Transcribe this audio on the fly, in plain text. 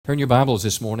Turn your Bibles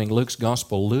this morning, Luke's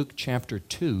Gospel, Luke chapter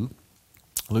 2.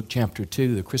 Luke chapter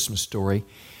 2, the Christmas story.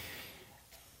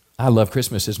 I love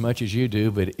Christmas as much as you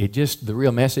do, but the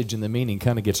real message and the meaning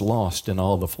kind of gets lost in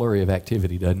all the flurry of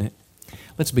activity, doesn't it?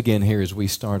 Let's begin here as we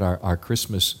start our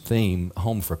Christmas theme,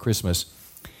 Home for Christmas.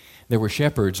 There were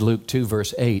shepherds, Luke 2,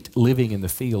 verse 8, living in the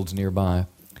fields nearby,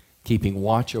 keeping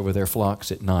watch over their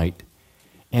flocks at night.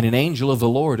 And an angel of the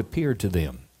Lord appeared to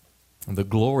them. And the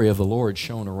glory of the Lord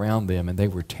shone around them, and they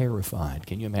were terrified.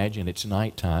 Can you imagine? It's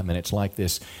nighttime, and it's like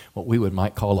this, what we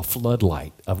might call a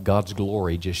floodlight of God's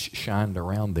glory just shined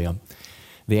around them.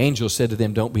 The angel said to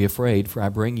them, "Don't be afraid, for I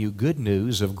bring you good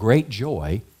news of great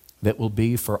joy that will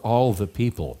be for all the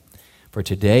people. For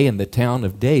today in the town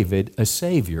of David, a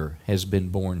Savior has been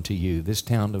born to you, this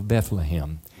town of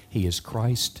Bethlehem. He is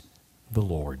Christ the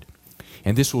Lord.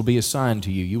 And this will be a sign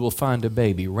to you. You will find a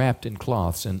baby wrapped in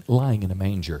cloths and lying in a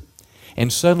manger."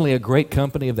 And suddenly a great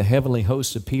company of the heavenly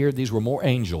hosts appeared. These were more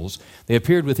angels. They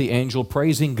appeared with the angel,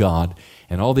 praising God.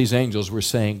 And all these angels were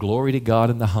saying, "Glory to God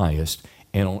in the highest,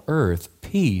 and on earth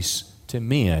peace to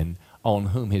men on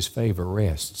whom his favor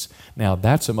rests." Now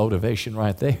that's a motivation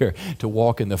right there to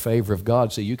walk in the favor of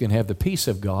God so you can have the peace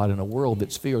of God in a world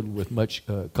that's filled with much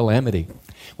calamity.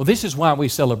 Well, this is why we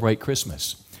celebrate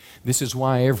Christmas. This is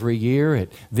why every year at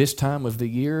this time of the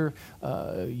year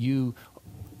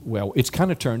it's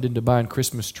kind of turned into buying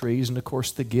Christmas trees and, of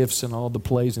course, the gifts and all the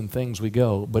plays and things we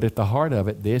go. But at the heart of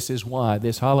it, this is why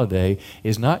this holiday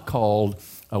is not called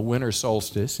a winter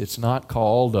solstice. It's not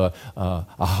called a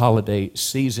holiday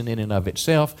season in and of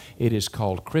itself. It is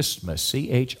called Christmas,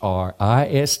 C-H-R-I-S-T-M-A-S,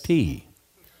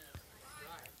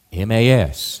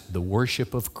 the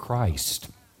worship of Christ.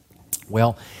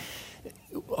 Well,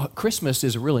 Christmas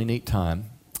is a really neat time.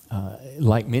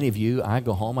 Like many of you, I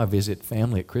go home, I visit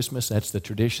family at Christmas. That's the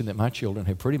tradition that my children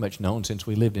have pretty much known since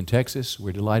we lived in Texas.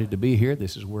 We're delighted to be here.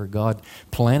 This is where God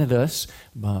planted us.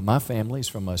 My family's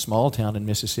from a small town in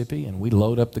Mississippi, and we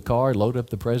load up the car, load up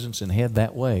the presents, and head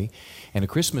that way. And a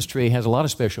Christmas tree has a lot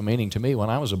of special meaning to me. When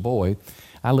I was a boy,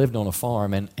 I lived on a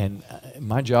farm, and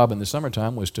my job in the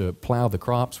summertime was to plow the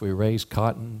crops. We raised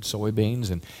cotton,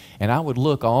 soybeans, and I would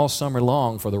look all summer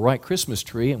long for the right Christmas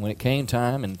tree, and when it came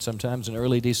time, and sometimes in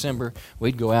early December,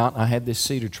 we'd go out, and I had this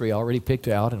cedar tree already picked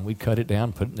out, and we'd cut it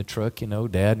down, put it in the truck,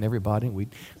 Dad and everybody, and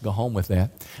we'd go home with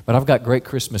that. But I've got great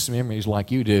Christmas memories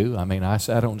like you do. I mean, I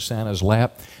sat on Santa's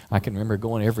lap. I can remember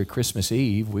going every Christmas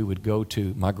Eve. We would go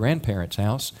to my grandparents'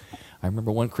 house. I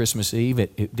remember one Christmas Eve,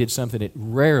 it did something it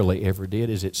rarely ever did,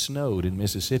 is it snowed in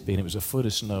Mississippi, and it was a foot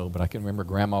of snow. But I can remember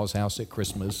Grandma's house at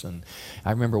Christmas, and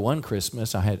I remember one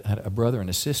Christmas, I had a brother and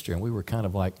a sister, and we were kind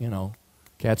of like,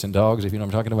 cats and dogs, if you know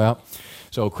what I'm talking about.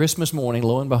 So Christmas morning,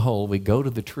 lo and behold, we go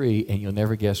to the tree, and you'll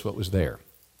never guess what was there.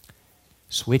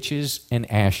 Switches and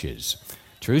ashes.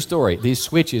 True story. These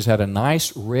switches had a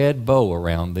nice red bow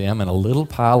around them and a little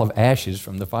pile of ashes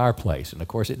from the fireplace. And, of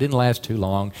course, it didn't last too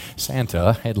long.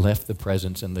 Santa had left the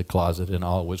presents in the closet and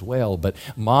all was well. But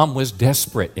Mom was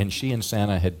desperate, and she and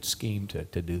Santa had schemed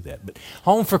to do that. But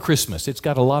Home for Christmas, it's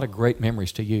got a lot of great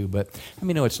memories to you. But let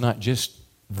me know it's not just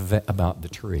about the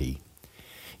tree.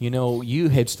 You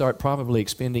had start probably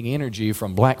expending energy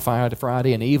from Black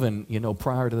Friday and even,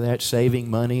 prior to that, saving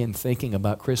money and thinking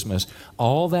about Christmas.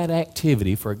 All that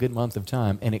activity for a good month of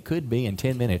time, and it could be in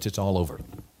 10 minutes, it's all over.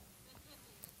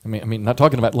 I mean, not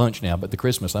talking about lunch now, but the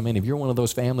Christmas. I mean, if you're one of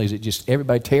those families that just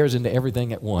everybody tears into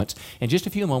everything at once, in just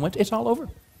a few moments, it's all over.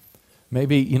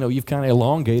 Maybe, you've kind of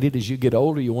elongated as you get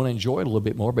older. You want to enjoy it a little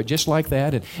bit more, but just like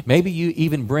that. And maybe you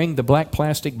even bring the black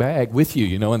plastic bag with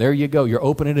you, and there you go. You're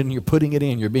opening it and you're putting it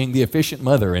in. You're being the efficient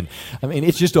mother. And,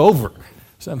 it's just over.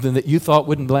 Something that you thought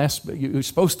wouldn't last, you were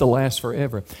supposed to last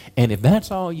forever. And if that's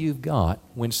all you've got,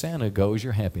 when Santa goes,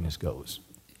 your happiness goes.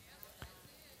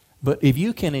 But if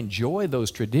you can enjoy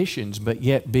those traditions, but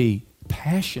yet be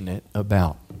passionate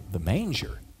about the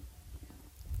manger,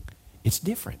 it's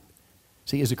different.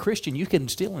 See, as a Christian, you can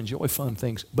still enjoy fun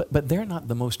things, but they're not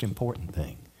the most important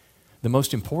thing. The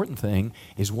most important thing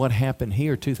is what happened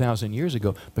here 2,000 years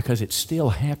ago, because it's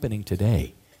still happening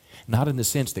today. Not in the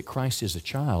sense that Christ is a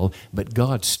child, but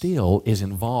God still is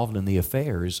involved in the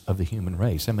affairs of the human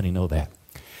race. How many know that?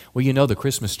 Well, the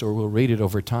Christmas story, we'll read it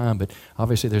over time, but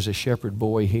obviously there's a shepherd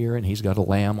boy here, and he's got a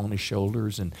lamb on his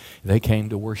shoulders, and they came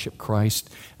to worship Christ.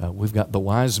 We've got the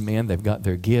wise men. They've got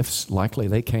their gifts. Likely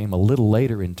they came a little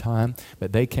later in time,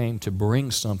 but they came to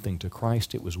bring something to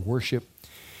Christ. It was worship.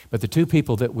 But the two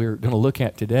people that we're going to look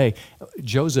at today,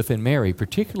 Joseph and Mary,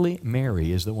 particularly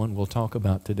Mary is the one we'll talk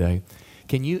about today.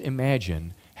 Can you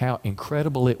imagine how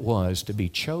incredible it was to be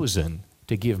chosen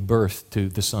to give birth to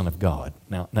the Son of God.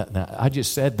 Now, I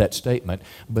just said that statement,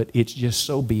 but it's just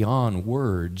so beyond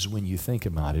words when you think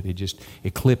about it. It just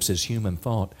eclipses human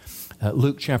thought.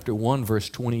 Luke chapter 1, verse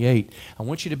 28, I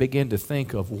want you to begin to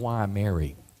think of why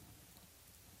Mary.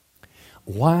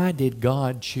 Why did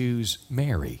God choose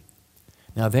Mary?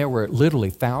 Now, there were literally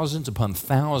thousands upon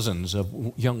thousands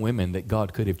of young women that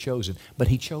God could have chosen, but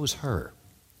He chose her.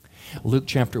 Luke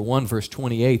chapter 1, verse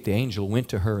 28, the angel went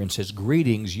to her and says,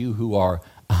 "Greetings, you who are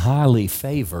highly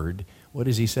favored." What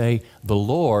does he say? "The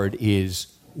Lord is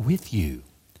with you."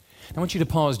 I want you to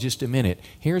pause just a minute.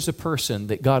 Here's a person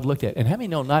that God looked at. And how many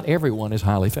know not everyone is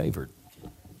highly favored?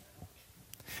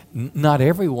 Not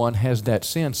everyone has that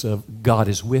sense of God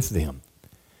is with them.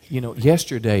 You know,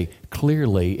 yesterday,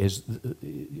 clearly, as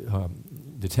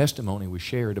the testimony was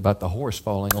shared about the horse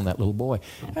falling on that little boy,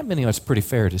 how many know it's pretty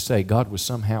fair to say God was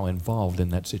somehow involved in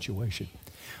that situation?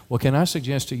 Well, can I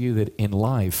suggest to you that in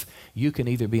life, you can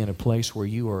either be in a place where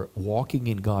you are walking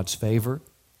in God's favor,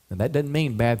 and that doesn't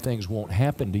mean bad things won't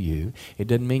happen to you. It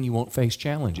doesn't mean you won't face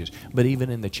challenges. But even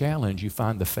in the challenge, you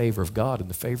find the favor of God, and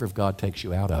the favor of God takes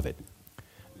you out of it.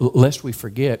 Lest we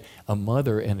forget, a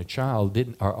mother and a child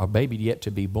or a baby yet to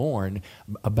be born,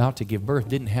 about to give birth,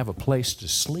 didn't have a place to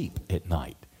sleep at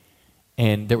night.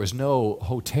 And there was no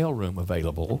hotel room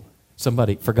available.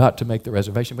 Somebody forgot to make the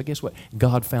reservation. But guess what?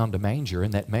 God found a manger,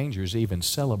 and that manger is even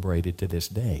celebrated to this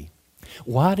day.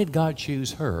 Why did God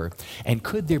choose her? And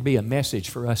could there be a message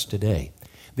for us today?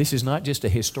 This is not just a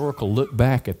historical look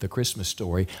back at the Christmas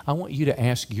story. I want you to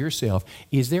ask yourself,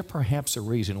 is there perhaps a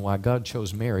reason why God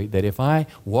chose Mary, that if I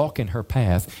walk in her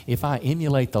path, if I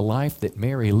emulate the life that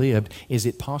Mary lived, is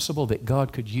it possible that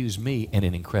God could use me in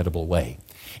an incredible way?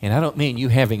 And I don't mean you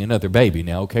having another baby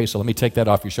now, okay? So let me take that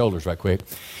off your shoulders right quick.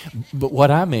 But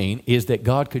what I mean is that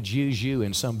God could use you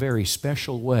in some very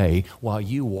special way while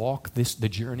you walk the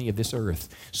journey of this earth.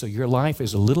 So your life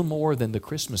is a little more than the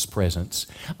Christmas presents.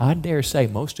 I dare say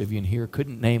most of you in here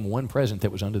couldn't name one present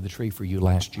that was under the tree for you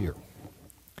last year.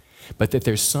 But that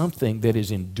there's something that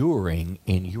is enduring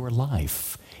in your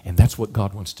life. And that's what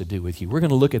God wants to do with you. We're going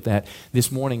to look at that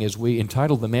this morning as we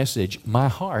entitle the message, My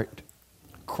Heart,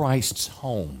 Christ's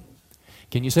Home.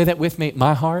 Can you say that with me?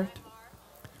 My heart,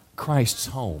 Christ's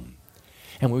home.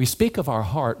 And when we speak of our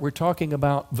heart, we're talking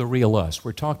about the real us.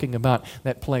 We're talking about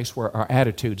that place where our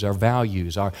attitudes, our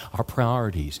values, our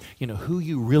priorities, who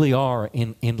you really are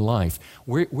in life.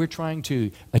 We're trying to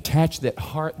attach that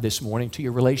heart this morning to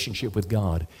your relationship with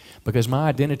God. Because my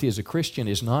identity as a Christian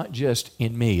is not just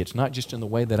in me. It's not just in the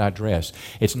way that I dress.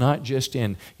 It's not just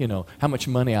in, how much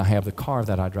money I have, the car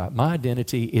that I drive. My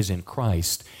identity is in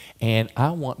Christ. And I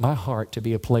want my heart to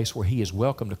be a place where He is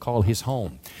welcome to call His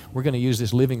home. We're going to use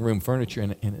this living room furniture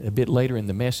in a bit later in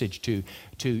the message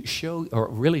to show, or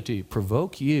really to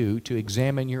provoke you to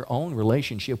examine your own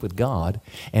relationship with God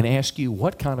and ask you,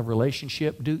 what kind of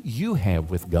relationship do you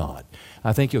have with God?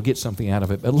 I think you'll get something out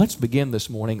of it. But let's begin this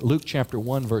morning. Luke chapter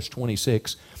 1, verse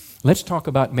 26. Let's talk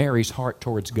about Mary's heart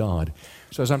towards God.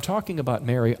 So as I'm talking about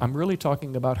Mary, I'm really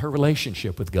talking about her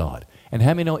relationship with God. And how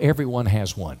many know everyone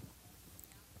has one?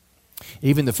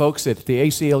 Even the folks at the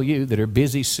ACLU that are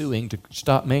busy suing to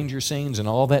stop manger scenes and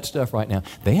all that stuff right now,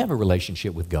 they have a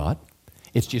relationship with God.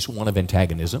 It's just one of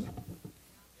antagonism.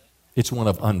 It's one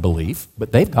of unbelief.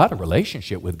 But they've got a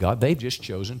relationship with God. They've just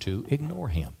chosen to ignore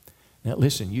Him. Now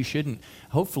listen,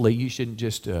 hopefully you shouldn't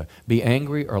just be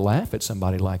angry or laugh at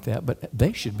somebody like that, but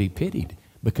they should be pitied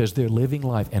because they're living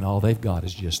life and all they've got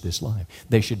is just this life.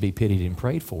 They should be pitied and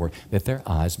prayed for that their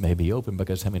eyes may be open,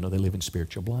 because how many know they live in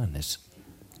spiritual blindness?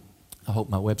 I hope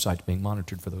my website's being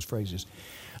monitored for those phrases.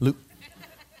 Luke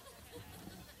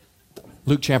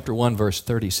chapter 1, verse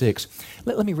 36.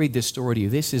 Let me read this story to you.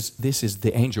 This is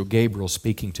the angel Gabriel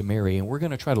speaking to Mary, and we're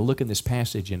going to try to look in this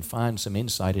passage and find some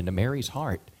insight into Mary's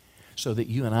heart so that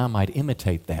you and I might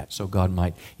imitate that, so God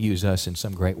might use us in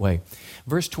some great way.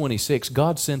 Verse 26,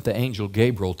 God sent the angel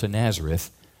Gabriel to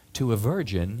Nazareth to a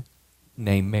virgin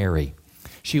named Mary.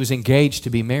 She was engaged to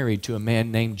be married to a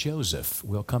man named Joseph.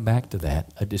 We'll come back to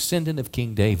that, a descendant of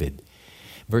King David.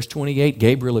 Verse 28,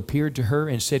 Gabriel appeared to her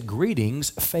and said, "Greetings,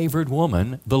 favored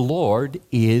woman, the Lord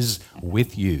is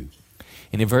with you."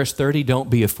 And in verse 30,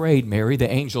 "Don't be afraid, Mary," the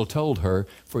angel told her,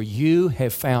 "for you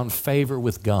have found favor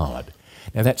with God."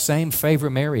 Now that same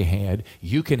favor Mary had,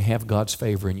 you can have God's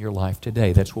favor in your life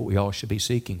today. That's what we all should be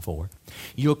seeking for.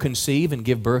 You'll conceive and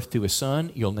give birth to a son.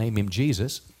 You'll name him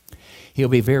Jesus. He'll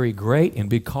be very great and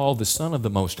be called the Son of the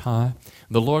Most High.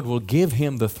 The Lord will give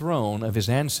him the throne of his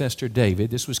ancestor David.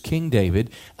 This was King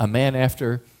David, a man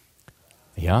after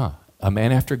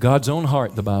God's own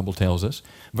heart, the Bible tells us.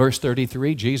 Verse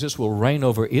 33, Jesus will reign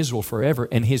over Israel forever,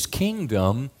 and his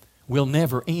kingdom will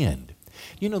never end.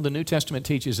 You know, the New Testament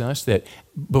teaches us that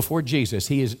before Jesus,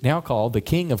 he is now called the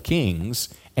King of Kings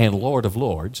and Lord of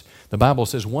Lords. The Bible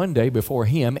says one day before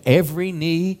him, every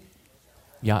knee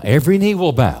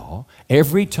will bow,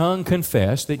 every tongue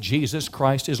confess that Jesus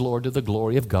Christ is Lord to the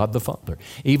glory of God the Father.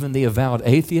 Even the avowed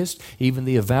atheist, even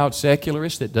the avowed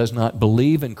secularist that does not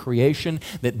believe in creation,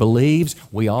 that believes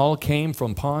we all came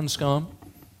from pond scum.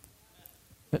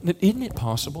 Isn't it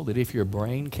possible that if your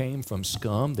brain came from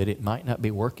scum, that it might not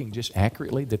be working just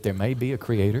accurately, that there may be a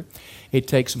creator? It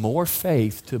takes more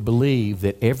faith to believe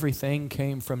that everything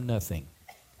came from nothing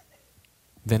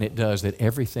than it does that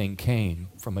everything came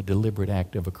from a deliberate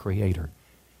act of a creator.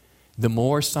 The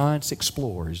more science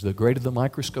explores, the greater the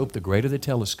microscope, the greater the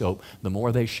telescope, the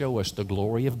more they show us the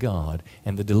glory of God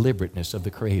and the deliberateness of the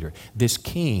Creator. This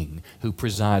King who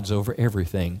presides over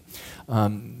everything.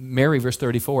 Mary, verse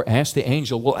 34, asked the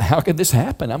angel, well, how could this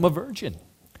happen? I'm a virgin.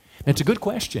 It's a good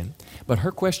question, but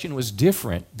her question was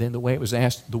different than the way it was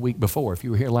asked the week before. If you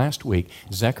were here last week,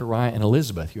 Zechariah and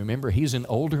Elizabeth, you remember he's an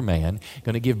older man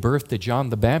going to give birth to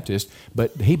John the Baptist,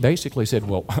 but he basically said,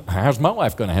 well, how's my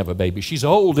wife going to have a baby? She's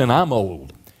old and I'm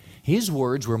old. His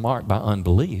words were marked by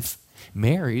unbelief.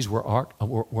 Mary's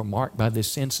were marked by this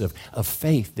sense of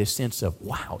faith, this sense of,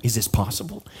 wow, is this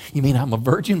possible? You mean I'm a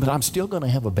virgin, but I'm still going to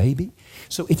have a baby?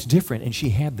 So it's different, and she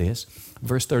had this.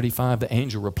 Verse 35, the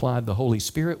angel replied, the Holy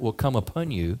Spirit will come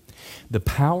upon you. The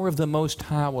power of the Most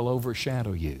High will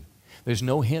overshadow you. There's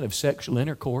no hint of sexual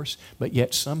intercourse, but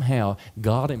yet somehow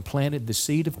God implanted the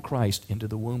seed of Christ into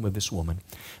the womb of this woman.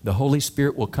 The Holy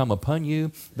Spirit will come upon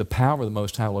you. The power of the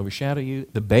Most High will overshadow you.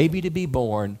 The baby to be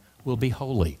born will be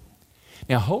holy.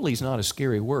 Now, holy is not a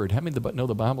scary word. How many know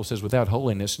the Bible says without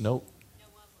holiness, no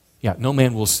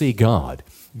man will see God.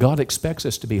 God expects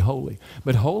us to be holy.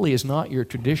 But holy is not your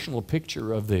traditional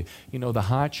picture of the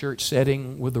high church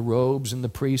setting with the robes and the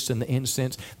priests and the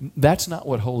incense. That's not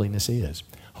what holiness is.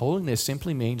 Holiness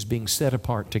simply means being set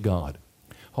apart to God.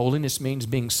 Holiness means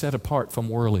being set apart from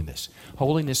worldliness.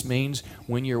 Holiness means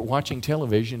when you're watching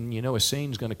television, a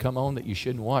scene's going to come on that you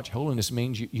shouldn't watch. Holiness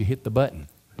means you hit the button.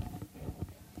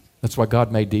 That's why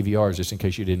God made DVRs, just in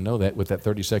case you didn't know that, with that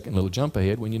 30-second little jump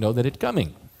ahead when you know that it's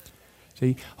coming.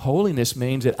 See, holiness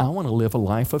means that I want to live a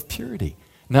life of purity.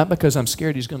 Not because I'm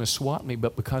scared he's going to swat me,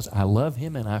 but because I love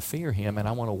him and I fear him and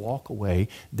I want to walk away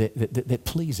that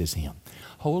pleases him.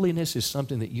 Holiness is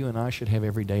something that you and I should have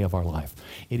every day of our life.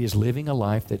 It is living a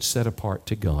life that's set apart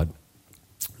to God.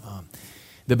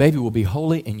 The baby will be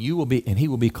holy, and he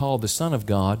will be called the Son of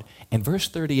God. And verse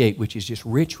 38, which is just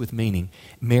rich with meaning,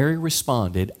 Mary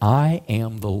responded, I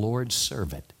am the Lord's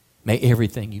servant. May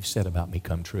everything you've said about me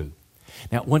come true.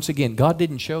 Now, once again, God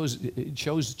didn't choose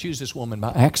this woman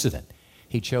by accident.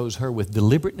 He chose her with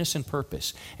deliberateness and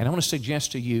purpose. And I want to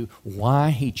suggest to you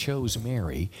why he chose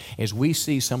Mary as we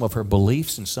see some of her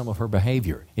beliefs and some of her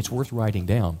behavior. It's worth writing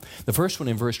down. The first one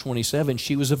in verse 27,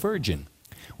 she was a virgin,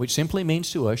 which simply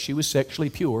means to us she was sexually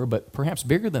pure, but perhaps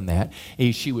bigger than that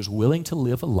is she was willing to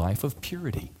live a life of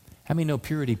purity. How many know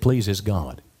purity pleases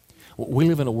God? We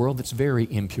live in a world that's very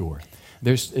impure.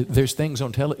 There's things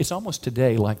on television. It's almost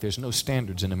today like there's no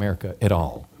standards in America at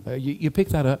all. You pick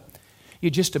that up. You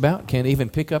just about can't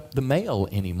even pick up the mail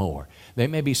anymore. They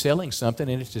may be selling something,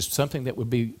 and it's just something that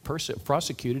would be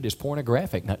prosecuted as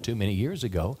pornographic not too many years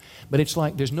ago. But it's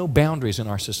like there's no boundaries in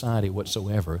our society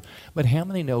whatsoever. But how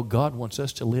many know God wants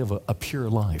us to live a pure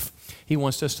life? He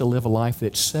wants us to live a life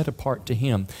that's set apart to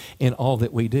Him in all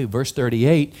that we do. Verse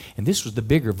 38, and this was the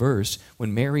bigger verse,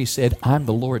 when Mary said, I'm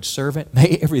the Lord's servant,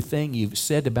 may everything you've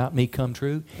said about me come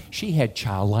true. She had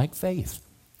childlike faith,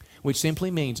 which simply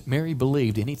means Mary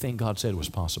believed anything God said was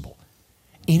possible.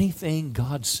 Anything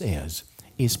God says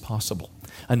is possible.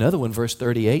 Another one, verse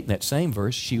 38, in that same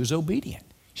verse, she was obedient.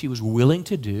 She was willing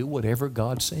to do whatever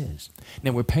God says.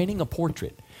 Now, we're painting a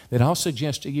portrait that I'll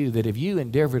suggest to you that if you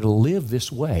endeavor to live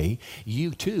this way,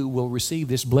 you too will receive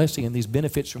this blessing and these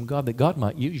benefits from God, that God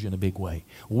might use you in a big way.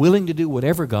 Willing to do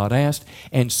whatever God asked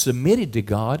and submitted to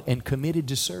God and committed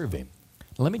to serve Him.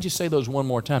 Let me just say those one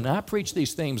more time. Now, I preach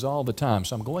these themes all the time,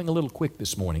 so I'm going a little quick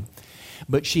this morning.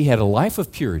 But she had a life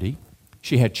of purity.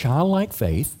 She had childlike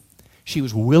faith. She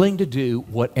was willing to do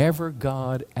whatever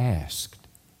God asked.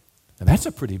 Now, that's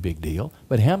a pretty big deal.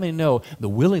 But how many know the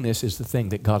willingness is the thing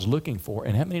that God's looking for?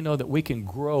 And how many know that we can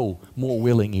grow more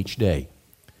willing each day?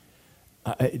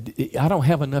 I don't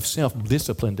have enough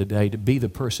self-discipline today to be the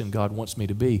person God wants me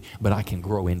to be, but I can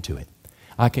grow into it.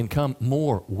 I can come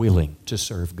more willing to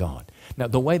serve God. Now,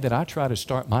 the way that I try to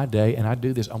start my day, and I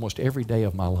do this almost every day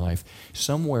of my life,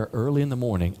 somewhere early in the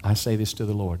morning, I say this to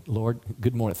the Lord. Lord,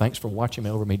 good morning. Thanks for watching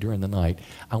over me during the night.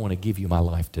 I want to give you my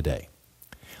life today.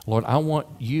 Lord, I want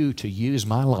you to use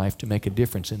my life to make a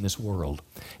difference in this world.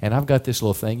 And I've got this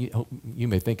little thing. You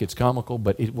may think it's comical,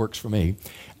 but it works for me.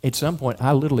 At some point,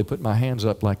 I literally put my hands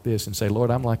up like this and say,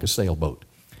 Lord, I'm like a sailboat.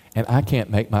 And I can't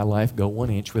make my life go 1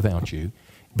 inch without you,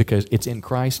 because it's in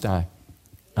Christ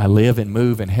I live and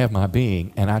move and have my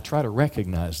being, and I try to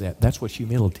recognize that. That's what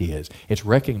humility is. It's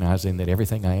recognizing that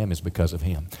everything I am is because of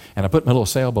Him. And I put my little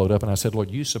sailboat up and I said,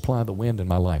 Lord, you supply the wind in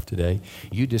my life today.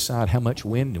 You decide how much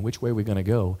wind and which way we're going to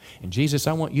go. And Jesus,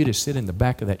 I want you to sit in the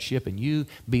back of that ship and you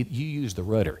use the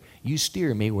rudder. You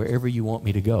steer me wherever you want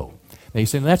me to go. Now you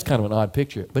say, that's kind of an odd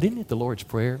picture, but isn't it the Lord's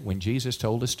Prayer when Jesus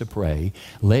told us to pray,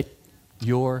 let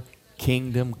your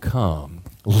kingdom come,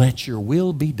 let your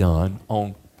will be done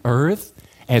on earth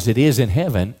as it is in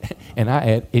heaven, and I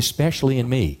add, especially in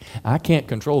me. I can't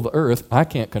control the earth. I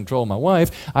can't control my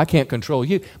wife. I can't control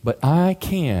you, but I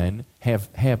can have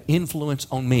influence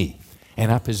on me,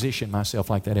 and I position myself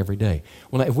like that every day.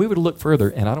 Well, if we were to look further,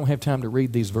 and I don't have time to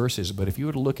read these verses, but if you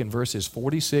were to look in verses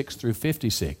 46 through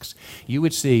 56, you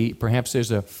would see, perhaps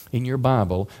in your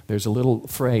Bible, there's a little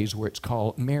phrase where it's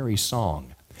called Mary's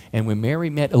song. And when Mary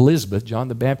met Elizabeth, John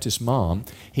the Baptist's mom,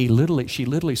 she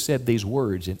literally said these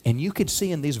words. And you could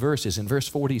see in these verses, in verse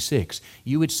 46,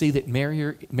 you would see that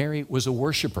Mary was a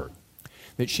worshiper,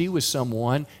 that she was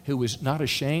someone who was not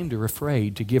ashamed or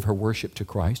afraid to give her worship to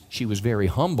Christ. She was very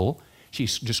humble. She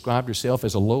described herself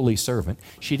as a lowly servant.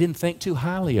 She didn't think too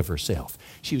highly of herself.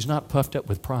 She was not puffed up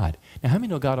with pride. Now, how many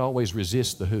know God always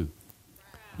resists the who?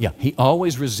 Yeah, He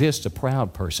always resists a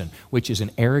proud person, which is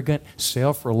an arrogant,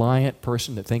 self-reliant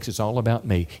person that thinks it's all about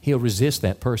me. He'll resist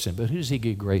that person. But who does He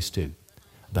give grace to?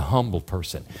 The humble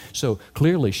person. So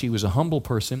clearly she was a humble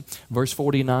person. Verse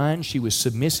 49, she was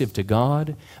submissive to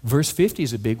God. Verse 50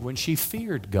 is a big one. She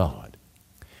feared God.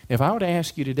 If I were to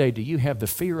ask you today, do you have the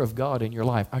fear of God in your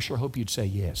life? I sure hope you'd say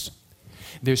yes.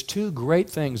 There's two great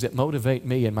things that motivate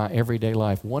me in my everyday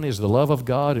life. One is the love of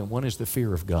God, and one is the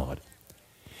fear of God.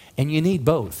 And you need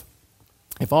both.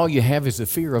 If all you have is the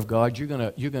fear of God, you're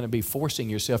gonna be forcing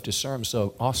yourself to serve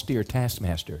some austere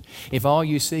taskmaster. If all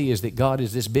you see is that God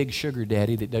is this big sugar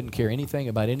daddy that doesn't care anything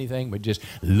about anything but just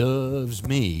loves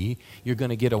me, you're going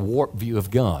to get a warped view of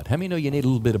God. How many know you need a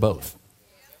little bit of both?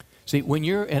 See, when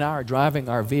you're in driving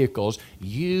our vehicles,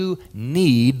 you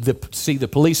need to see the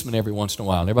policeman every once in a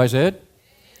while. Everybody said?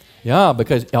 Yeah,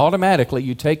 because automatically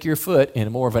you take your foot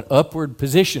in more of an upward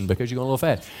position because you're going a little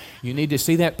fast. You need to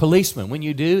see that policeman. When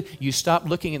you do, you stop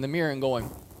looking in the mirror and going,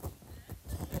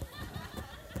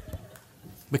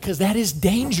 because that is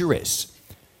dangerous.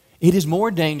 It is more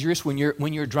dangerous when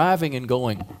you're driving and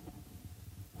going,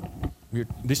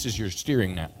 this is your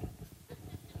steering now.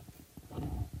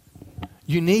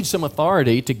 You need some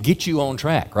authority to get you on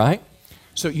track, right?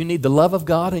 So you need the love of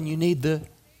God and you need the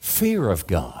fear of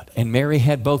God. And Mary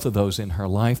had both of those in her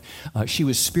life. She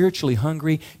was spiritually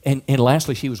hungry. And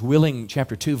lastly, she was willing,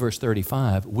 chapter 2, verse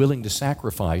 35, willing to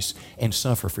sacrifice and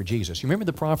suffer for Jesus. You remember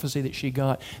the prophecy that she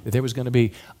got? That there was going to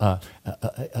be,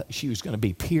 she was going to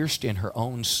be pierced in her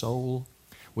own soul?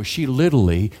 Well, she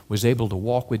literally was able to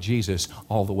walk with Jesus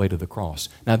all the way to the cross.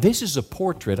 Now, this is a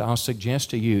portrait, I'll suggest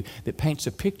to you, that paints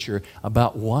a picture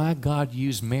about why God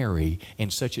used Mary in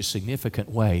such a significant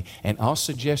way. And I'll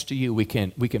suggest to you, we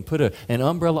can put an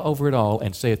umbrella over it all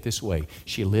and say it this way.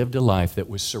 She lived a life that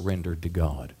was surrendered to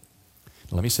God.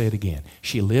 Let me say it again.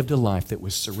 She lived a life that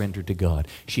was surrendered to God.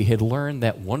 She had learned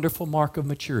that wonderful mark of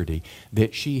maturity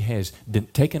that she has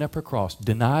taken up her cross,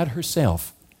 denied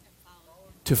herself,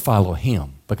 to follow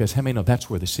Him. Because how many know that's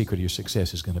where the secret of your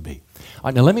success is going to be? All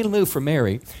right, now let me move from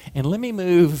Mary, and let me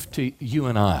move to you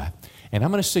and I. And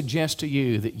I'm going to suggest to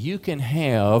you that you can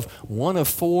have one of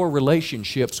 4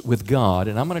 relationships with God,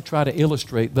 and I'm going to try to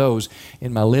illustrate those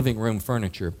in my living room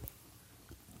furniture.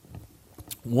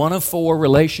 One of 4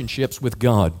 relationships with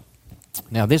God.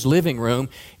 Now, this living room,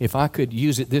 if I could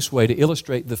use it this way to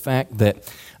illustrate the fact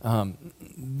that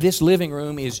this living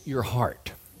room is your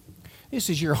heart. This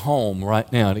is your home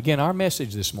right now. And again, our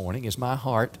message this morning is my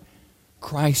heart,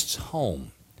 Christ's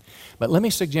home. But let me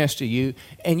suggest to you,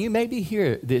 and you may be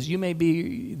here, you may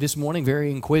be this morning very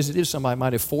inquisitive. Somebody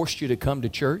might have forced you to come to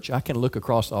church. I can look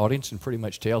across the audience and pretty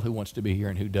much tell who wants to be here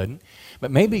and who doesn't. But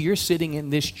maybe you're sitting in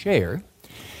this chair,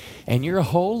 and your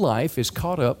whole life is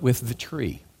caught up with the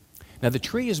tree. Now, the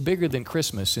tree is bigger than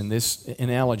Christmas in this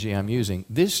analogy I'm using.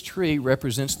 This tree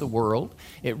represents the world.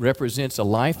 It represents a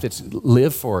life that's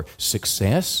lived for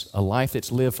success, a life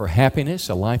that's lived for happiness,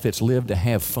 a life that's lived to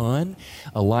have fun,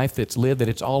 a life that's lived that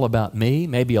it's all about me,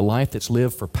 maybe a life that's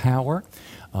lived for power.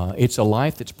 It's a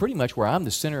life that's pretty much where I'm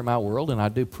the center of my world and I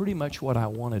do pretty much what I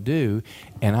want to do,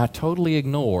 and I totally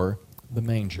ignore the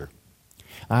manger.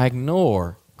 I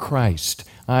ignore Christ,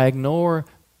 I ignore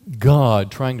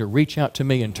God trying to reach out to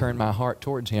me and turn my heart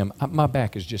towards Him, my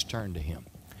back is just turned to Him.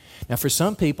 Now, for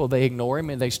some people, they ignore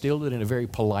Him and they still do it in a very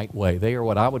polite way. They are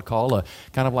what I would call a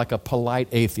kind of like a polite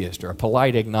atheist or a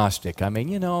polite agnostic. I mean,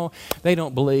 they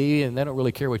don't believe and they don't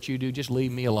really care what you do. Just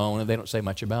leave me alone, and they don't say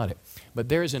much about it. But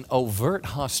there's an overt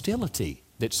hostility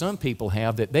that some people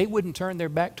have, that they wouldn't turn their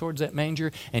back towards that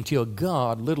manger until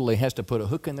God literally has to put a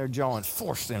hook in their jaw and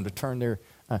force them to turn their...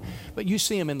 But you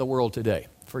see them in the world today.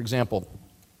 For example,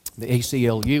 the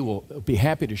ACLU will be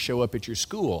happy to show up at your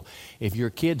school if your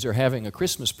kids are having a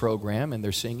Christmas program and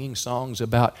they're singing songs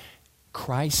about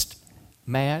Christ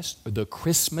Mass or the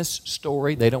Christmas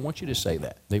story. They don't want you to say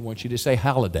that. They want you to say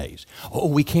holidays. Oh,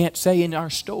 we can't say in our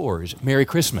stores, Merry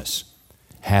Christmas,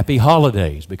 Happy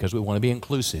Holidays, because we want to be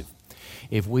inclusive.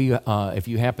 If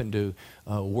you happen to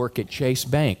work at Chase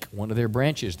Bank, one of their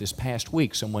branches this past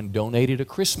week, someone donated a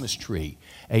Christmas tree,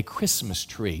 and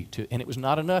it was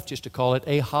not enough just to call it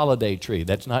a holiday tree.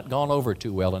 That's not gone over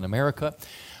too well in America.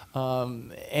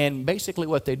 And basically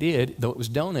what they did, though it was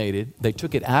donated, they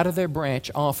took it out of their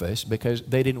branch office because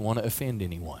they didn't want to offend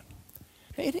anyone.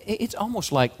 It's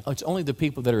almost like it's only the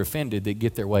people that are offended that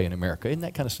get their way in America. Isn't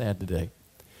that kind of sad today?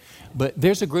 But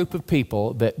there's a group of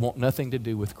people that want nothing to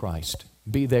do with Christ.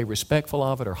 Be they respectful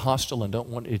of it or hostile and don't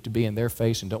want it to be in their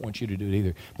face and don't want you to do it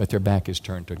either, but their back is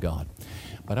turned to God.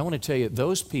 But I want to tell you,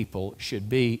 those people should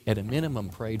be at a minimum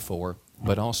prayed for,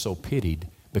 but also pitied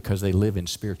because they live in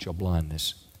spiritual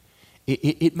blindness.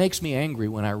 It makes me angry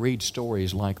when I read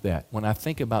stories like that, when I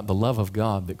think about the love of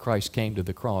God that Christ came to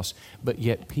the cross, but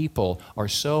yet people are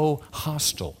so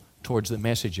hostile towards the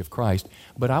message of Christ.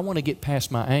 But I want to get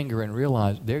past my anger and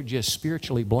realize they're just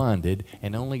spiritually blinded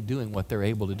and only doing what they're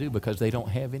able to do because they don't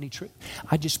have any truth.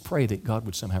 I just pray that God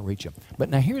would somehow reach them. But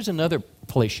now here's another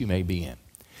place you may be in.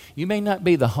 You may not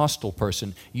be the hostile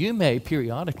person. You may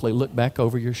periodically look back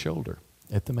over your shoulder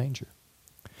at the manger.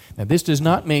 Now this does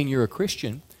not mean you're a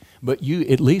Christian, but you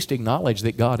at least acknowledge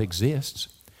that God exists.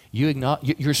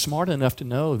 You're smart enough to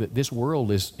know that this world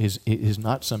is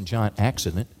not some giant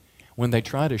accident. When they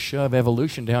try to shove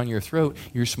evolution down your throat,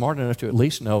 you're smart enough to at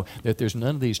least know that there's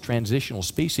none of these transitional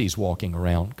species walking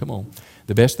around. Come on.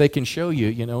 The best they can show you,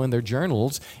 in their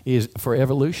journals is for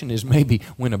evolution is maybe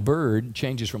when a bird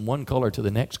changes from one color to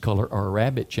the next color or a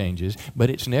rabbit changes, but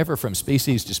it's never from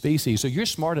species to species. So you're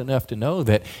smart enough to know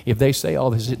that if they say all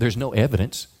this, there's no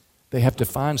evidence. They have to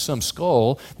find some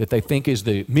skull that they think is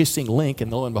the missing link, and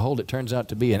lo and behold, it turns out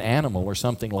to be an animal or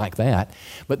something like that.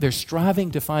 But they're striving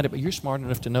to find it, but you're smart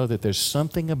enough to know that there's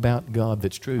something about God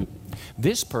that's true.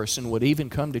 This person would even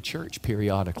come to church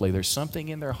periodically. There's something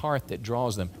in their heart that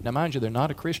draws them. Now, mind you, they're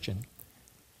not a Christian.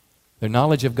 Their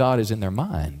knowledge of God is in their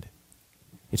mind.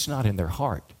 It's not in their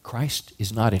heart. Christ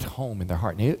is not at home in their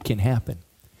heart. Now, it can happen.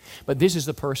 But this is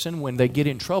the person, when they get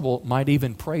in trouble, might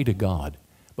even pray to God.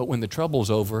 But when the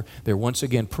trouble's over, they're once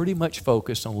again pretty much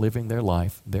focused on living their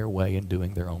life their way and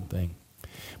doing their own thing.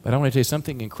 But I want to tell you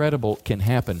something incredible can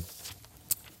happen.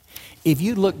 If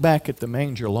you look back at the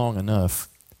manger long enough,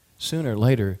 sooner or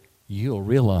later, you'll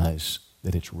realize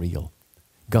that it's real.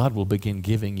 God will begin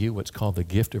giving you what's called the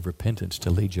gift of repentance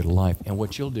to lead you to life. And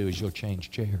what you'll do is you'll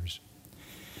change chairs.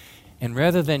 And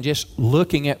rather than just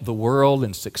looking at the world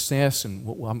and success and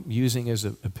what I'm using as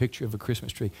a picture of a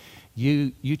Christmas tree,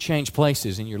 you change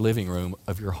places in your living room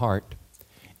of your heart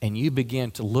and you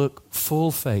begin to look full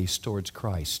face towards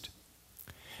Christ.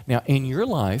 Now, in your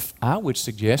life, I would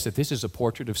suggest that this is a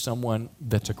portrait of someone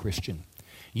that's a Christian.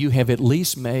 You have at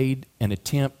least made an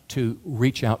attempt to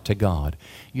reach out to God.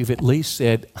 You've at least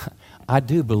said, I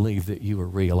do believe that you are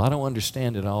real. I don't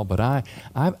understand it all, but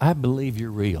I believe you're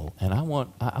real, and I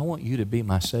want you to be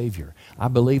my Savior. I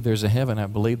believe there's a heaven. I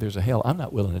believe there's a hell. I'm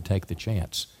not willing to take the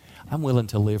chance. I'm willing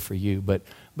to live for you, but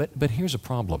here's a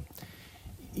problem.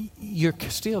 You're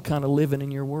still kind of living in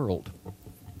your world.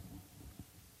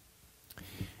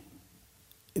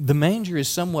 The manger is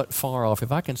somewhat far off. If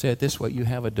I can say it this way, you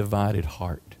have a divided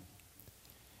heart.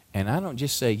 And I don't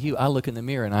just say you. I look in the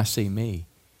mirror and I see me.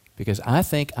 Because I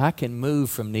think I can move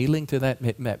from kneeling to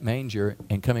that manger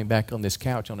and coming back on this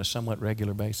couch on a somewhat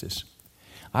regular basis.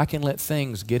 I can let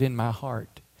things get in my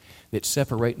heart that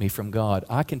separate me from God.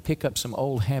 I can pick up some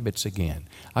old habits again.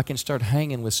 I can start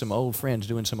hanging with some old friends,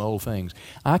 doing some old things.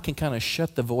 I can kind of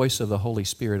shut the voice of the Holy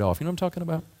Spirit off. You know what I'm talking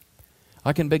about?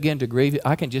 I can begin to grieve.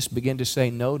 I can just begin to say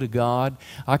no to God.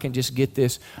 I can just get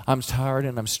this, I'm tired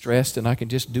and I'm stressed, and I can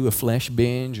just do a flesh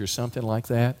binge or something like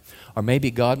that. Or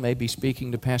maybe God may be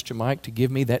speaking to Pastor Mike to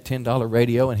give me that $10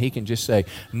 radio, and he can just say,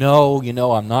 no,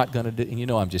 I'm not going to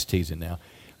do, I'm just teasing now.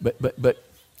 But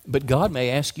But God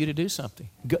may ask you to do something.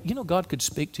 God could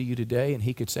speak to you today and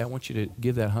he could say, I want you to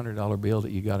give that $100 bill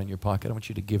that you got in your pocket. I want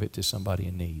you to give it to somebody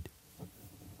in need.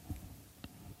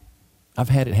 I've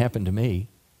had it happen to me,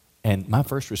 and my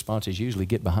first response is usually,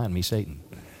 get behind me, Satan.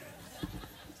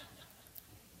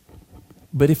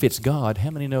 But if it's God, how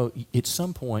many know at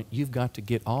some point you've got to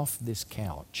get off this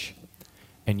couch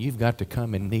and you've got to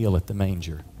come and kneel at the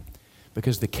manger?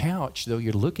 Because the couch, though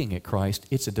you're looking at Christ,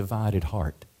 it's a divided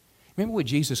heart. Remember what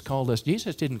Jesus called us?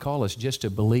 Jesus didn't call us just to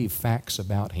believe facts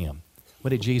about him. What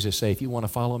did Jesus say? If you want to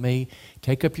follow me,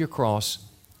 take up your cross.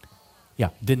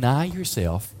 Deny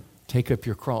yourself, take up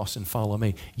your cross and follow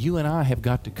me. You and I have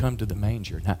got to come to the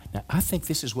manger. Now I think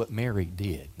this is what Mary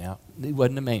did. Now, it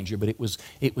wasn't a manger, but it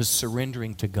was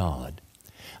surrendering to God.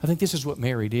 I think this is what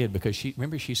Mary did because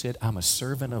she said, I'm a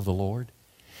servant of the Lord.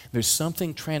 There's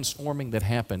something transforming that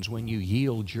happens when you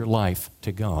yield your life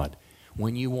to God,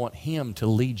 when you want him to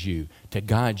lead you, to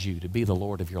guide you, to be the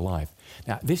Lord of your life.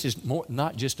 Now, this is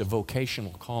not just a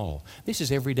vocational call. This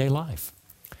is everyday life.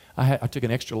 I took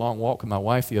an extra long walk with my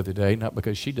wife the other day, not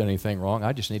because she'd done anything wrong.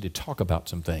 I just needed to talk about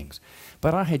some things.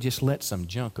 But I had just let some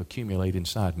junk accumulate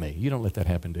inside me. You don't let that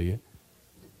happen, do you?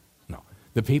 No.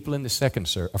 The people in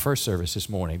the first service this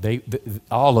morning,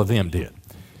 all of them did.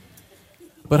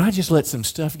 But I just let some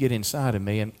stuff get inside of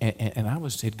me, and I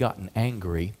had gotten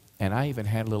angry, and I even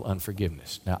had a little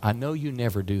unforgiveness. Now, I know you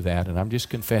never do that, and I'm just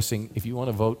confessing, if you want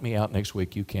to vote me out next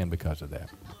week, you can because of that.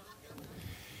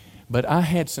 But I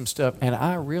had some stuff, and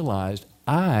I realized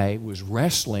I was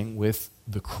wrestling with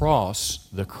the cross,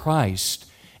 the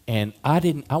Christ, and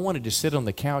I wanted to sit on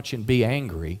the couch and be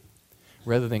angry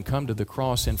rather than come to the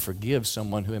cross and forgive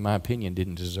someone who, in my opinion,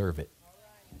 didn't deserve it.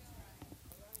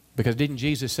 Because didn't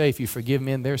Jesus say, if you forgive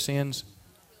men their sins?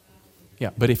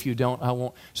 Yeah, but if you don't, I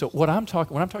won't. So when I'm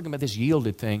talking about this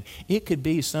yielded thing, it could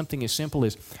be something as simple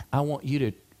as, I want you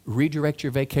to redirect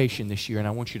your vacation this year and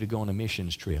I want you to go on a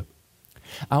missions trip.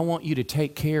 I want you to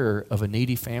take care of a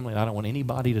needy family and I don't want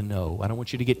anybody to know. I don't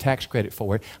want you to get tax credit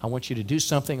for it. I want you to do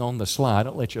something on the slide.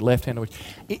 Don't let your left hand...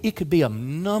 It could be a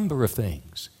number of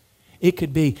things. It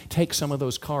could be take some of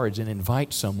those cards and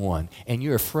invite someone and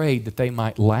you're afraid that they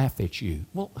might laugh at you.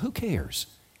 Well, who cares?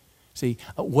 See,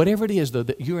 whatever it is, though,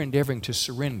 that you're endeavoring to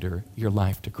surrender your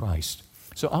life to Christ.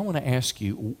 So I want to ask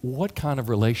you, what kind of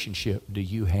relationship do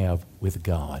you have with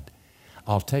God?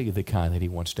 I'll tell you the kind that he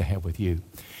wants to have with you.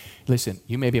 Listen,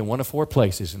 you may be in one of four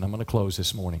places, and I'm going to close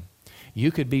this morning. You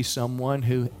could be someone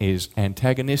who is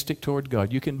antagonistic toward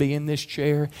God. You can be in this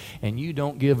chair, and you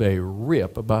don't give a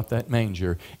rip about that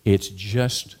manger. It's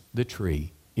just the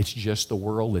tree. It's just the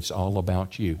world. It's all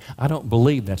about you. I don't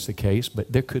believe that's the case,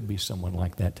 but there could be someone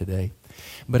like that today.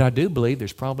 But I do believe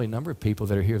there's probably a number of people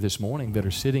that are here this morning that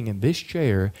are sitting in this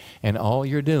chair, and all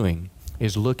you're doing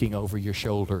is looking over your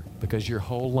shoulder because your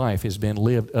whole life has been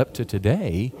lived up to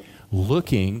today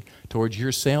looking towards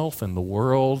yourself and the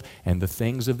world and the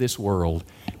things of this world.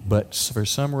 But for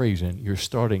some reason, you're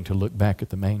starting to look back at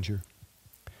the manger.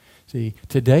 See,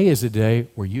 today is a day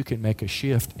where you can make a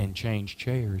shift and change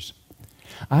chairs.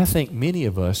 I think many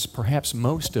of us, perhaps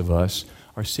most of us,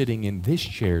 are sitting in this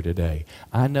chair today.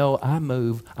 I know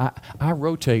I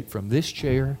rotate from this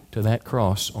chair to that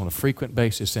cross on a frequent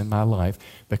basis in my life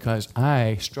because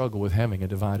I struggle with having a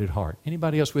divided heart.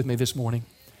 Anybody else with me this morning?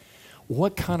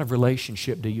 What kind of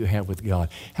relationship do you have with God?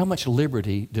 How much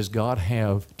liberty does God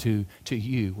have to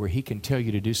you where he can tell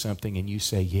you to do something and you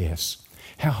say yes?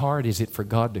 How hard is it for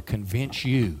God to convince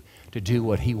you to do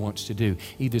what he wants to do,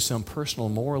 either some personal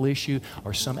moral issue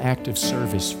or some act of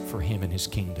service for him and his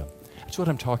kingdom? That's what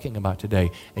I'm talking about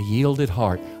today. A yielded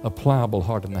heart, a pliable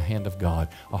heart in the hand of God,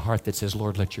 a heart that says,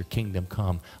 Lord, let your kingdom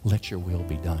come, let your will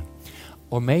be done.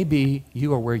 Or maybe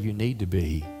you are where you need to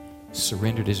be,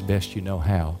 surrendered as best you know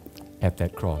how at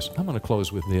that cross. I'm going to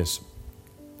close with this.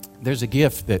 There's a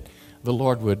gift that the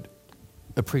Lord would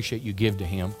appreciate you give to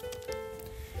him.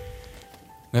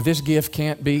 Now, this gift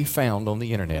can't be found on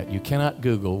the internet. You cannot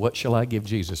Google, what shall I give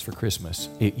Jesus for Christmas?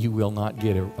 You will not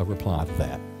get a reply to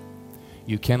that.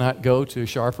 You cannot go to a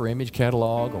Sharper Image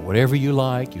catalog or whatever you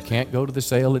like. You can't go to the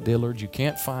sale at Dillard's. You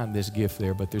can't find this gift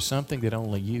there, but there's something that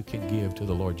only you can give to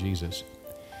the Lord Jesus.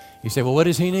 You say, well, what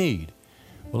does he need?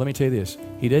 Well, let me tell you this.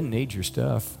 He doesn't need your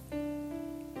stuff.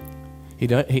 He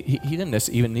doesn't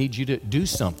even need you to do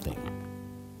something.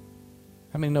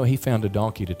 How many know he found a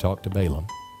donkey to talk to Balaam?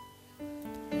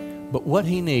 But what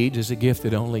he needs is a gift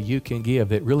that only you can give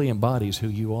that really embodies who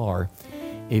you are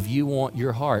if you want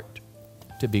your heart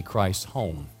to be Christ's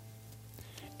home.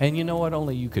 And you know what?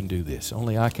 Only you can do this.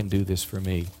 Only I can do this for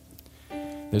me.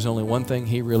 There's only one thing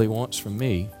he really wants from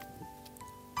me,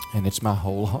 and it's my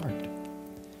whole heart.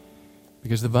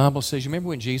 Because the Bible says, you remember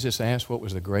when Jesus asked what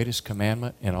was the greatest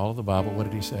commandment in all of the Bible? What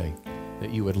did he say?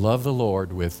 That you would love the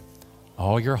Lord with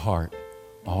all your heart,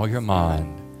 all your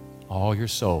mind, all your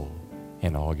soul,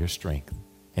 and all your strength.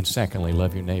 And secondly,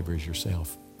 love your neighbor as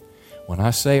yourself. When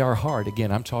I say our heart,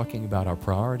 again, I'm talking about our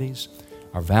priorities,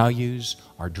 our values,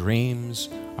 our dreams,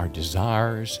 our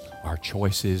desires, our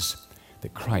choices,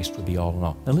 that Christ would be all in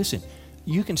all. Now listen,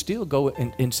 you can still go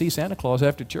and see Santa Claus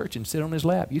after church and sit on his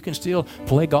lap. You can still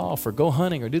play golf or go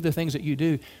hunting or do the things that you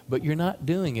do, but you're not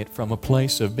doing it from a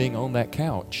place of being on that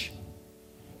couch.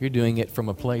 You're doing it from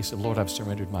a place of, Lord, I've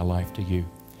surrendered my life to you.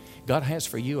 God has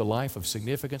for you a life of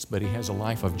significance, but he has a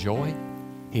life of joy.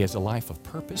 He has a life of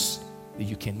purpose that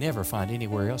you can never find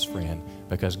anywhere else, friend,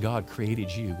 because God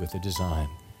created you with a design.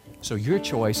 So your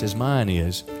choice, as mine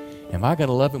is, am I going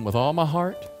to love him with all my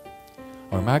heart?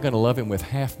 Or am I going to love him with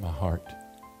half my heart?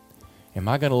 Am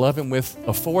I going to love him with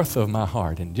a fourth of my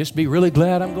heart and just be really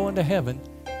glad I'm going to heaven?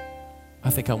 I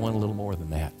think I want a little more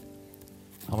than that.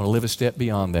 I want to live a step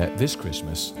beyond that. This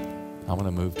Christmas, I want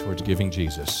to move towards giving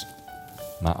Jesus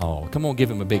my all. Come on,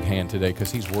 give him a big hand today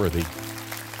because he's worthy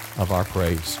of our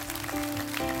praise.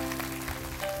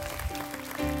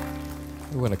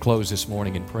 We're going to close this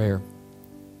morning in prayer.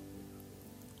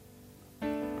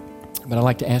 But I'd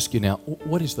like to ask you now,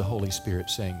 what is the Holy Spirit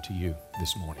saying to you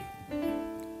this morning?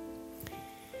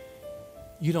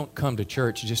 You don't come to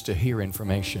church just to hear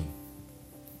information.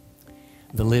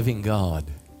 The living God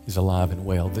is alive and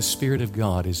well. The Spirit of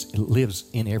God lives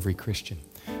in every Christian.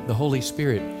 The Holy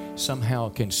Spirit somehow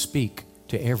can speak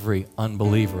to every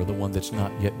unbeliever, the one that's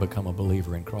not yet become a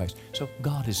believer in Christ. So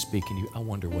God is speaking to you. I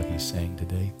wonder what he's saying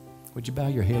today. Would you bow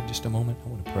your head just a moment? I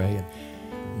want to pray.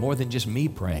 And more than just me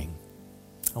praying,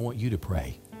 I want you to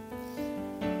pray.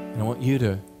 And I want you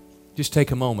to just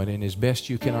take a moment and as best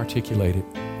you can articulate it.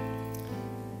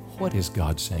 What is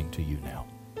God saying to you now?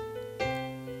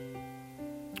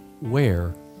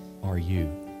 Where are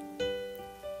you?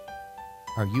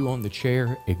 Are you on the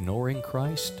chair ignoring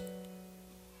Christ?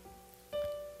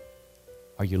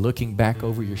 Are you looking back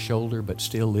over your shoulder but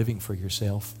still living for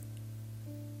yourself?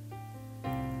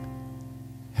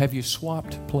 Have you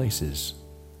swapped places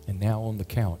and now on the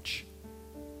couch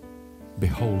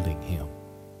beholding him,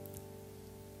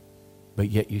 but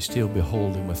yet you still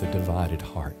behold him with a divided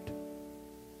heart?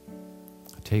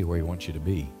 I'll tell you where he wants you to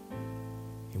be.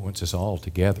 He wants us all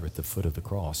together at the foot of the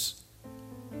cross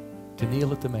to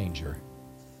kneel at the manger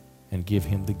and give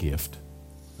him the gift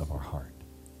of our heart,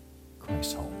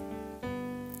 Christ's home.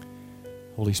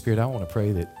 Holy Spirit, I want to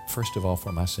pray that, first of all,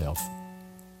 for myself,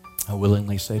 I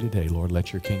willingly say today, Lord,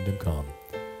 let your kingdom come.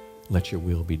 Let your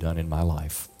will be done in my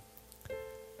life.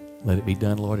 Let it be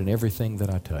done, Lord, in everything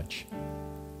that I touch.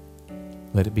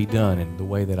 Let it be done in the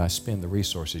way that I spend the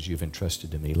resources you've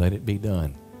entrusted to me. Let it be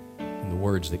done in the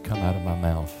words that come out of my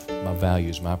mouth, my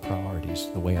values, my priorities,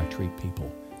 the way I treat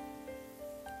people.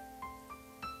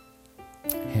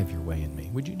 Have your way in me.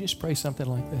 Would you just pray something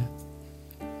like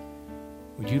that?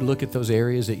 Would you look at those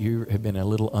areas that you have been a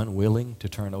little unwilling to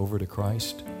turn over to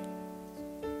Christ?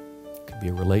 It could be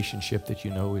a relationship that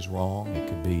you know is wrong. It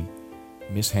could be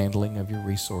mishandling of your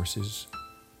resources.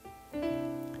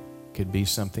 It could be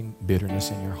something,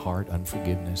 bitterness in your heart,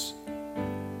 unforgiveness.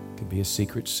 It could be a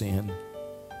secret sin.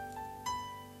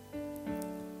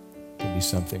 It could be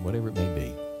something, whatever it may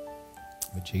be.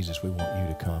 But Jesus, we want you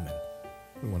to come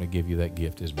and we want to give you that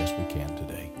gift as best we can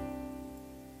today.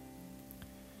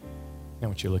 Now I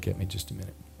want you to look at me just a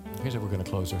minute. Here's how we're going to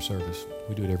close our service.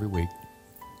 We do it every week.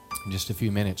 In just a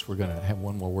few minutes, we're going to have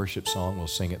one more worship song. We'll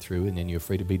sing it through, and then you're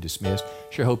free to be dismissed.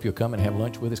 Sure hope you'll come and have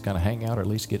lunch with us, kind of hang out, or at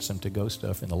least get some to-go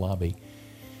stuff in the lobby.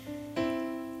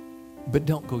 But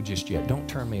don't go just yet. Don't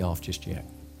turn me off just yet.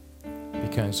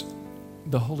 Because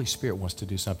the Holy Spirit wants to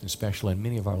do something special in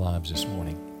many of our lives this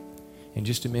morning. In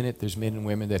just a minute, there's men and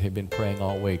women that have been praying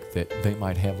all week that they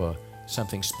might have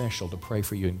something special to pray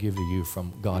for you and give to you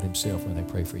from God himself when they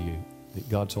pray for you. That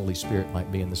God's Holy Spirit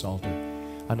might be in this altar.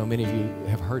 I know many of you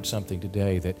have heard something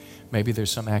today that maybe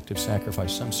there's some act of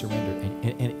sacrifice, some surrender,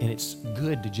 and it's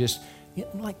good to just,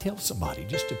 tell somebody,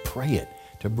 just to pray it,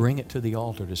 to bring it to the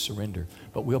altar, to surrender.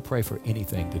 But we'll pray for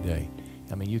anything today.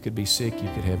 I mean, you could be sick, you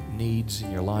could have needs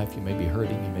in your life, you may be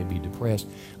hurting, you may be depressed.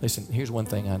 Listen, here's one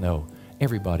thing I know.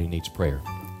 Everybody needs prayer.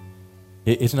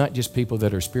 It's not just people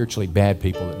that are spiritually bad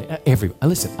people.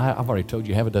 Listen, I've already told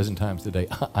you half a dozen times today,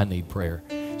 I need prayer.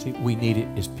 See, we need it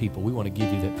as people. We want to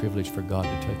give you that privilege for God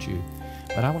to touch you.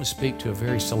 But I want to speak to a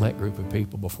very select group of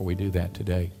people before we do that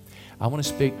today. I want to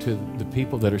speak to the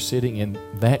people that are sitting in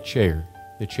that chair,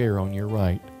 the chair on your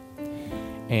right,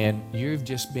 and you've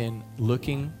just been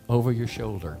looking over your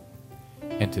shoulder,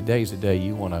 and today's the day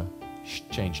you want to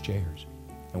change chairs.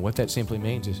 And what that simply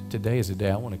means is today is a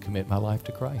day I want to commit my life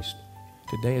to Christ.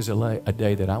 Today is a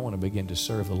day that I want to begin to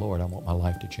serve the Lord. I want my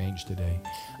life to change today.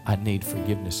 I need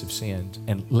forgiveness of sins.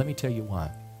 And let me tell you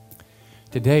why.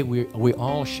 Today we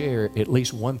all share at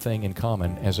least one thing in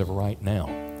common as of right now.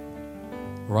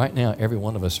 Right now, every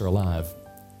one of us are alive.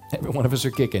 Every one of us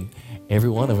are kicking. Every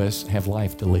one of us have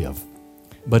life to live.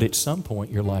 But at some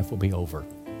point, your life will be over.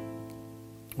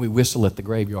 We whistle at the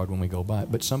graveyard when we go by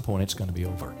it, but at some point it's going to be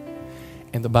over.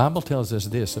 And the Bible tells us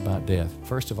this about death.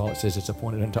 First of all, it says it's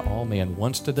appointed unto all men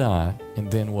once to die, and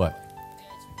then what?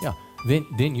 Yeah,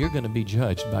 then you're going to be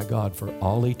judged by God for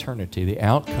all eternity. The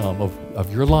outcome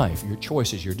of your life, your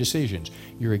choices, your decisions,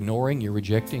 your ignoring, your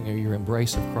rejecting, or your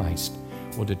embrace of Christ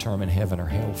will determine heaven or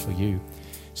hell for you.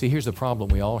 See, here's the problem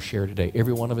we all share today.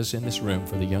 Every one of us in this room,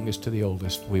 from the youngest to the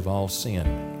oldest, we've all sinned.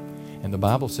 And the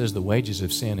Bible says the wages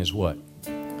of sin is what?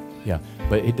 Yeah,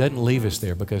 but it doesn't leave us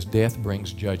there because death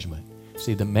brings judgment.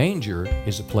 See, the manger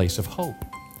is a place of hope.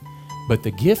 But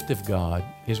the gift of God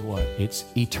is what? It's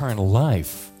eternal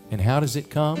life. And how does it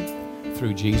come?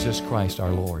 Through Jesus Christ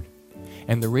our Lord.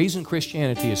 And the reason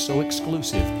Christianity is so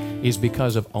exclusive is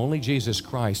because of only Jesus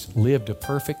Christ lived a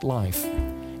perfect life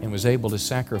and was able to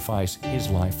sacrifice His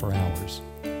life for ours.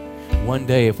 One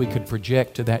day, if we could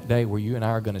project to that day where you and I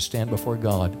are going to stand before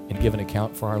God and give an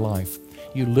account for our life,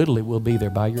 you literally will be there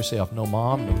by yourself. No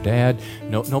mom, no dad,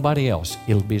 nobody else.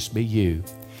 It'll just be you.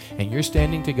 And you're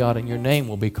standing to God and your name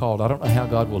will be called. I don't know how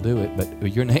God will do it,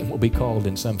 but your name will be called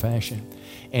in some fashion.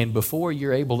 And before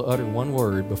you're able to utter one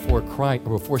word, before Christ,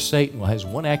 or before Satan has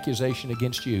one accusation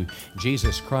against you,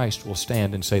 Jesus Christ will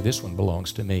stand and say, this one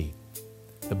belongs to me.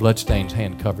 The bloodstained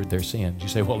hand covered their sins. You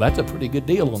say, well, that's a pretty good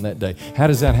deal on that day. How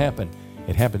does that happen?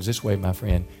 It happens this way, my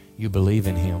friend. You believe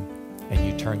in Him and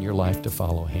you turn your life to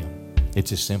follow Him.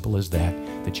 It's as simple as that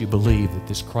you believe that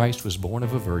this Christ was born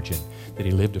of a virgin, that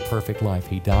He lived a perfect life.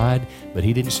 He died, but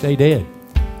He didn't stay dead.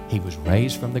 He was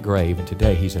raised from the grave, and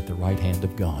today He's at the right hand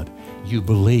of God. You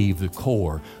believe the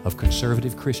core of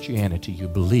conservative Christianity. You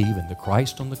believe in the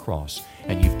Christ on the cross,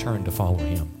 and you've turned to follow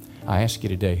Him. I ask you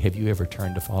today, have you ever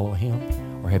turned to follow Him,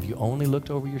 or have you only looked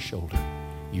over your shoulder?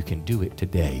 You can do it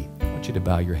today. I want you to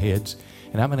bow your heads.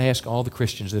 And I'm going to ask all the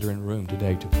Christians that are in the room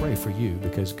today to pray for you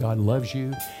because God loves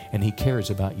you and He cares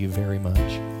about you very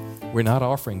much. We're not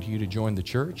offering to you to join the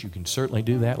church. You can certainly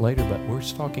do that later, but we're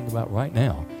talking about right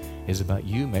now is about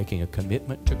you making a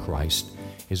commitment to Christ,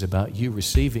 is about you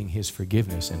receiving His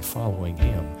forgiveness and following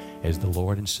Him as the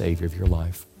Lord and Savior of your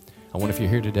life. I wonder if you're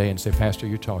here today and say, Pastor,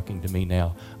 you're talking to me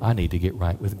now. I need to get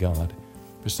right with God.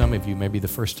 For some of you, maybe the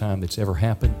first time that's ever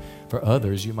happened. For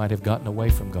others, you might have gotten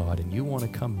away from God and you want to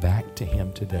come back to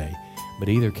Him today. But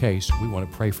either case, we want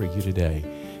to pray for you today.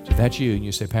 So if that's you and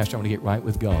you say, Pastor, I want to get right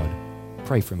with God,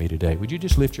 pray for me today. Would you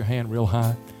just lift your hand real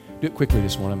high? Do it quickly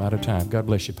this morning. I'm out of time. God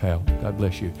bless you, pal. God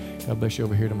bless you. God bless you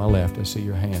over here to my left. I see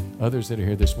your hand. Others that are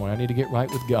here this morning, I need to get right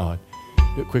with God.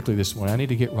 Do it quickly this morning. I need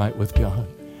to get right with God.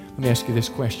 Let me ask you this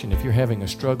question. If you're having a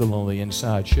struggle on the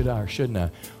inside, should I or shouldn't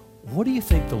I? What do you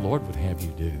think the Lord would have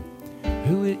you do?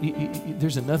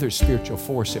 There's another spiritual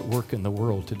force at work in the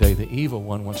world today. The evil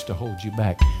one wants to hold you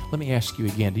back. Let me ask you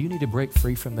again, do you need to break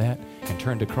free from that and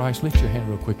turn to Christ? Lift your hand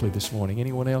real quickly this morning.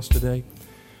 Anyone else today?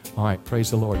 All right, praise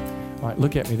the Lord. All right,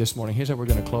 look at me this morning. Here's how we're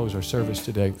going to close our service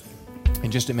today. In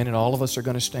just a minute, all of us are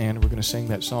going to stand. We're going to sing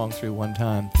that song through one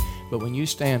time. But when you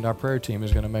stand, our prayer team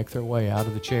is going to make their way out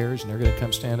of the chairs, and they're going to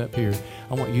come stand up here.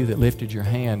 I want you that lifted your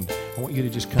hand, I want you to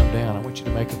just come down. I want you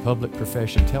to make a public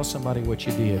profession. Tell somebody what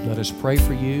you did. Let us pray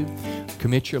for you,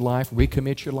 commit your life,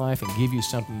 recommit your life, and give you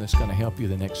something that's going to help you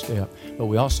the next step. But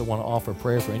we also want to offer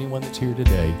prayer for anyone that's here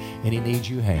today. Any needs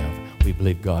you have, we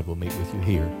believe God will meet with you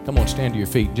here. Come on, stand to your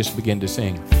feet and just begin to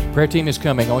sing. Prayer team is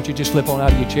coming. I want you to just slip on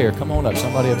out of your chair. Come on up.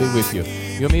 Somebody will be with you.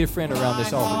 You'll meet a friend around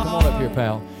this altar. Come on up here,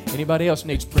 pal. Anybody else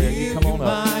needs prayer, you come on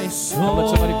up. Come let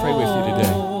somebody pray with you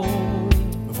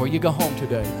today. Before you go home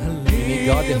today, you need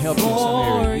God to help you in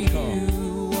some area. You come.